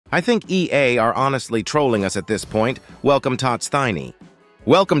I think EA are honestly trolling us at this point. Welcome TOTS Thiney.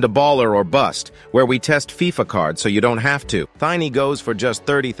 Welcome to Baller or Bust, where we test FIFA cards so you don't have to. Thiney goes for just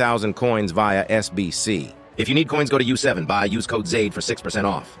 30,000 coins via SBC. If you need coins, go to U7, use code ZADE for 6%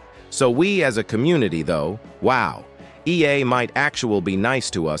 off. So we as a community though, wow. EA might actually be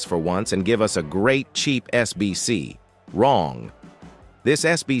nice to us for once and give us a great cheap SBC. Wrong. This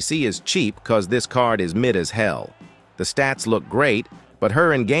SBC is cheap because this card is mid as hell. The stats look great, but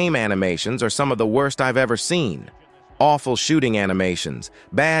her in-game animations are some of the worst I've ever seen. Awful shooting animations,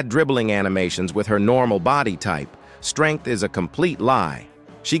 bad dribbling animations with her normal body type. Strength is a complete lie.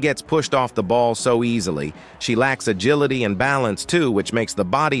 She gets pushed off the ball so easily. She lacks agility and balance too, which makes the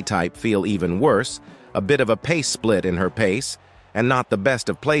body type feel even worse. A bit of a pace split in her pace, and not the best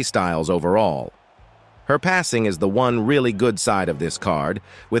of playstyles overall. Her passing is the one really good side of this card,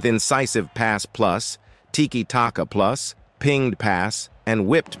 with incisive pass plus, tiki-taka plus, pinged pass, and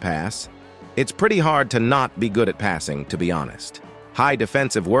whipped pass. It's pretty hard to not be good at passing, to be honest. High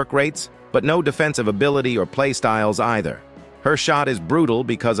defensive work rates, but no defensive ability or playstyles either. Her shot is brutal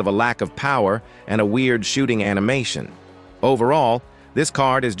because of a lack of power and a weird shooting animation. Overall, this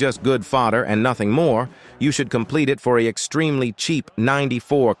card is just good fodder and nothing more. You should complete it for an extremely cheap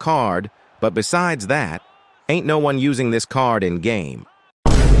 94 card, but besides that, ain't no one using this card in-game.